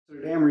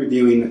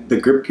reviewing the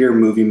Grip Gear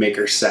Movie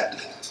Maker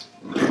set.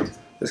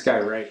 This guy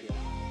right here.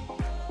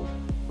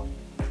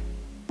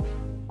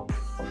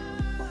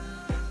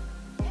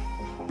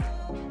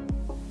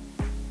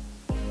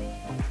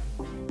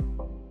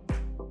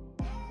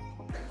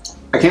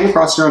 I came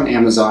across it on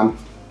Amazon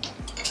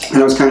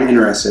and I was kind of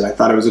interested. I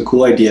thought it was a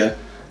cool idea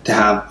to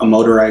have a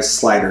motorized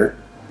slider.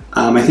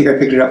 I think I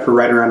picked it up for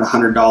right around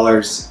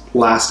 $100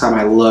 last time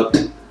I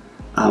looked.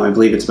 I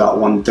believe it's about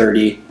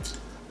 $130.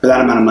 For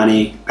that amount of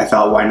money, I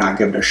thought, why not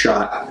give it a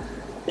shot?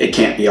 It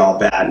can't be all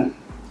bad.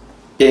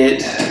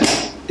 It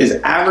is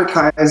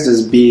advertised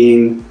as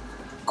being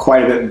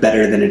quite a bit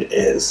better than it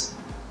is.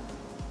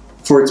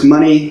 For its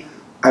money,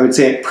 I would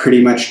say it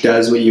pretty much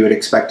does what you would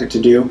expect it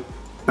to do.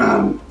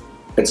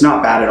 It's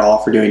not bad at all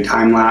for doing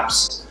time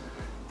lapse.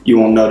 You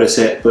won't notice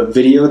it, but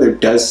video, there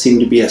does seem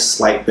to be a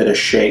slight bit of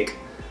shake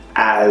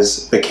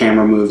as the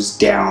camera moves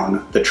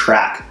down the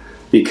track,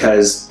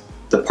 because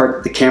the part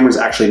that the camera is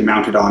actually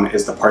mounted on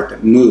is the part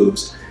that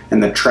moves,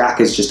 and the track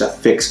is just a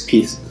fixed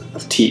piece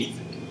of teeth.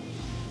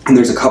 And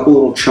there's a couple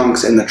little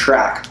chunks in the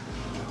track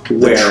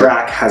where the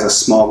track has a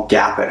small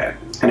gap in it,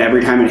 and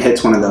every time it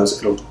hits one of those,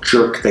 it'll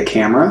jerk the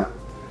camera,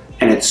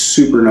 and it's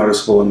super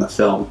noticeable in the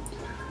film.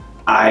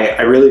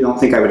 I really don't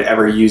think I would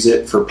ever use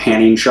it for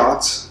panning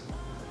shots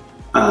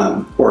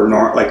or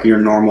like your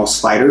normal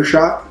slider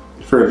shot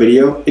for a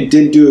video. It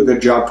did do a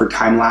good job for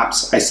time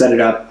lapse. I set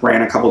it up,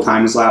 ran a couple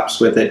times lapse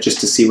with it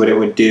just to see what it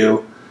would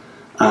do.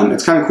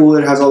 It's kind of cool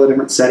that it has all the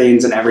different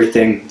settings and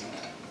everything.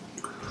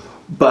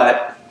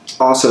 But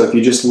also, if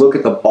you just look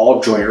at the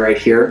ball joint right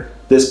here,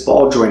 this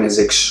ball joint is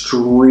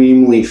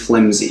extremely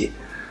flimsy.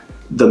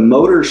 The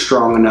motor's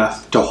strong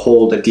enough to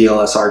hold a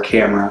DSLR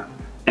camera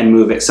and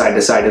move it side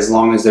to side as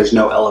long as there's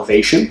no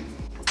elevation.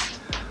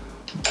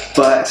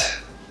 But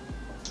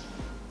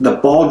the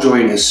ball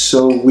joint is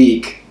so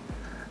weak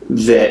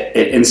that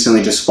it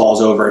instantly just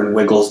falls over and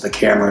wiggles the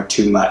camera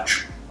too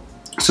much.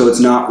 So it's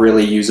not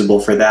really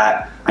usable for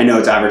that. I know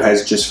it's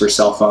advertised just for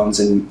cell phones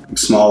and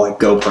small like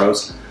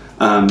GoPros.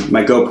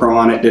 My GoPro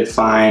on it did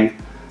fine.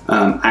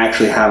 I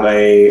actually have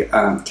a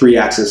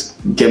 3-axis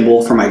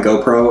gimbal for my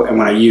GoPro, and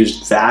when I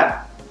used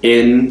that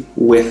in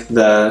with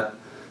the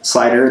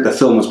slider, the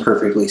film was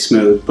perfectly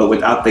smooth, but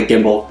without the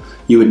gimbal,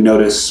 you would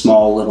notice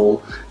small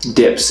little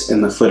dips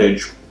in the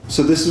footage.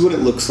 So this is what it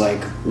looks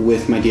like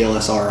with my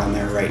DSLR on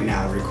there right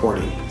now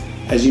recording.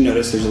 As you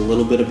notice, there's a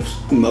little bit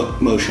of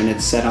motion.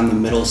 It's set on the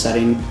middle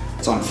setting.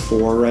 It's on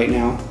 4 right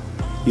now.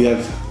 You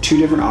have 2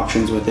 different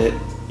options with it.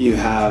 You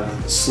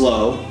have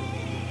slow,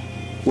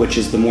 which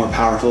is the more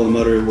powerful of the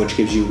motor, which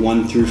gives you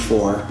 1 through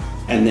 4.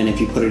 And then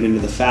if you put it into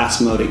the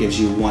fast mode, it gives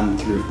you 1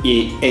 through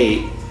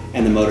 8,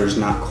 and the motor's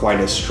not quite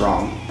as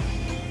strong.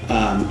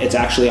 It's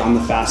actually on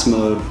the fast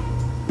mode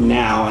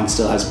now and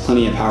still has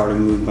plenty of power to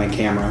move my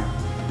camera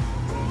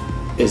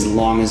as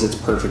long as it's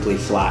perfectly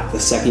flat. The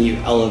second you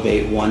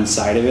elevate one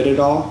side of it at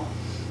all,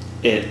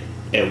 it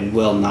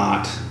will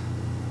not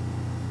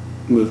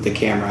move the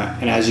camera.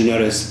 And as you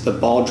notice, the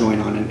ball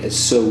joint on it is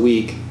so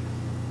weak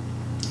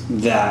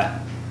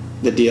that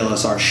the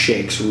DSLR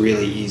shakes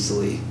really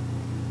easily.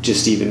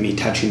 Just even me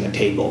touching the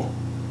table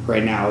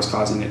right now is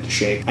causing it to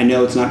shake. I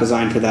know it's not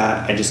designed for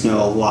that. I just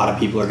know a lot of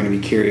people are going to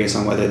be curious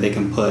on whether they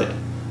can put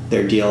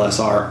their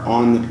DSLR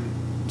on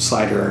the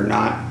slider or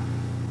not.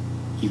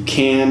 You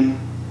can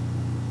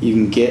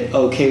get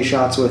okay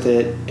shots with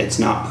it. It's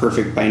not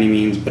perfect by any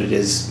means, but it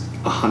is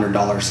a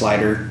 $100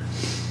 slider.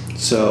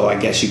 So I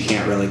guess you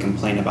can't really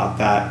complain about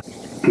that.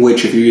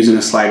 Which, if you're using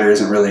a slider,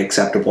 isn't really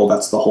acceptable.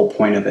 That's the whole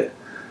point of it.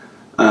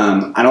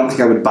 I don't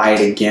think I would buy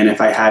it again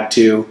if I had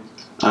to.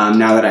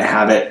 Now that I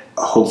have it,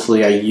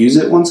 hopefully I use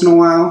it once in a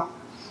while,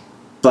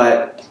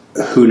 but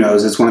who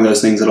knows? It's one of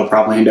those things that'll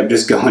probably end up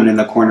just going in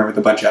the corner with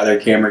a bunch of other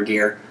camera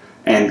gear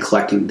and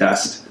collecting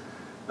dust.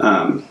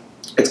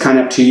 It's kind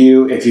of up to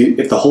you.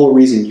 If the whole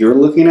reason you're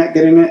looking at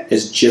getting it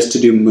is just to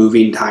do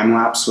moving time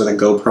lapse with a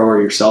GoPro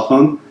or your cell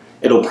phone,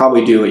 it'll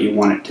probably do what you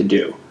want it to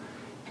do.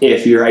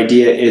 If your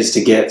idea is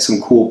to get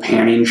some cool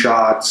panning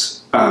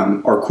shots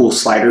or cool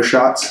slider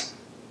shots,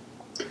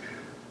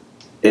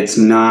 it's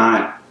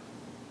not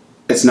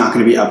going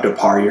to be up to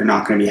par. You're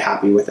not going to be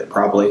happy with it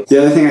probably.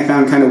 The other thing I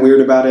found kind of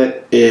weird about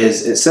it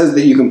is it says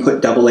that you can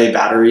put AA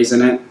batteries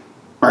in it,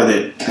 or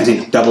that I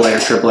think AA or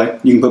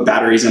AAA, you can put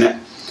batteries in it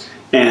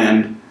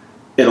and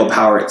it'll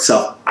power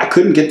itself. I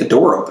couldn't get the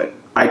door open.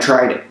 I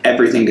tried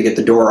everything to get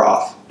the door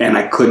off and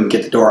I couldn't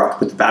get the door off to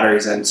put the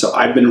batteries in. So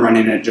I've been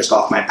running it just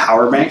off my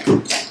power bank,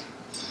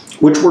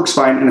 which works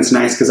fine, and it's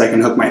nice because I can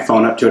hook my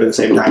phone up to it at the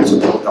same time so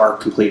both are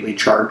completely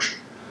charged.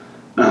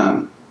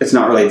 It's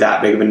not really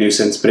that big of a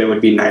nuisance, but it would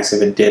be nice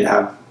if it did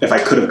have, if I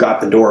could have got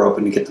the door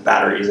open to get the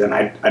batteries in.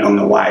 I don't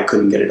know why I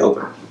couldn't get it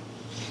open.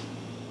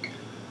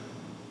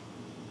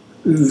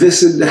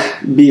 This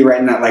would be right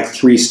in that like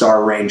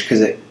 3-star range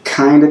because it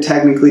kind of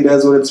technically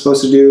does what it's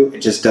supposed to do. It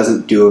just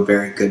doesn't do a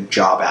very good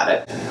job at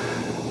it.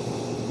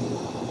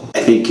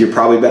 I think you're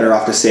probably better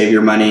off to save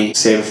your money,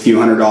 save a few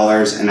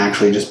 $100s, and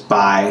actually just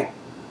buy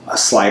a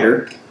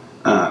slider.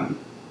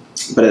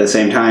 But at the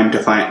same time,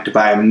 to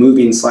buy a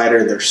moving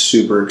slider, they're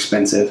super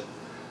expensive.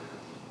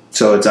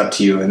 So it's up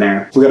to you in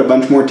there. We got a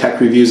bunch more tech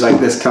reviews like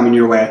this coming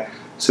your way.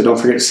 So don't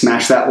forget to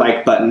smash that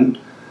like button,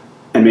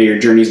 and may your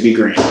journeys be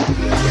green.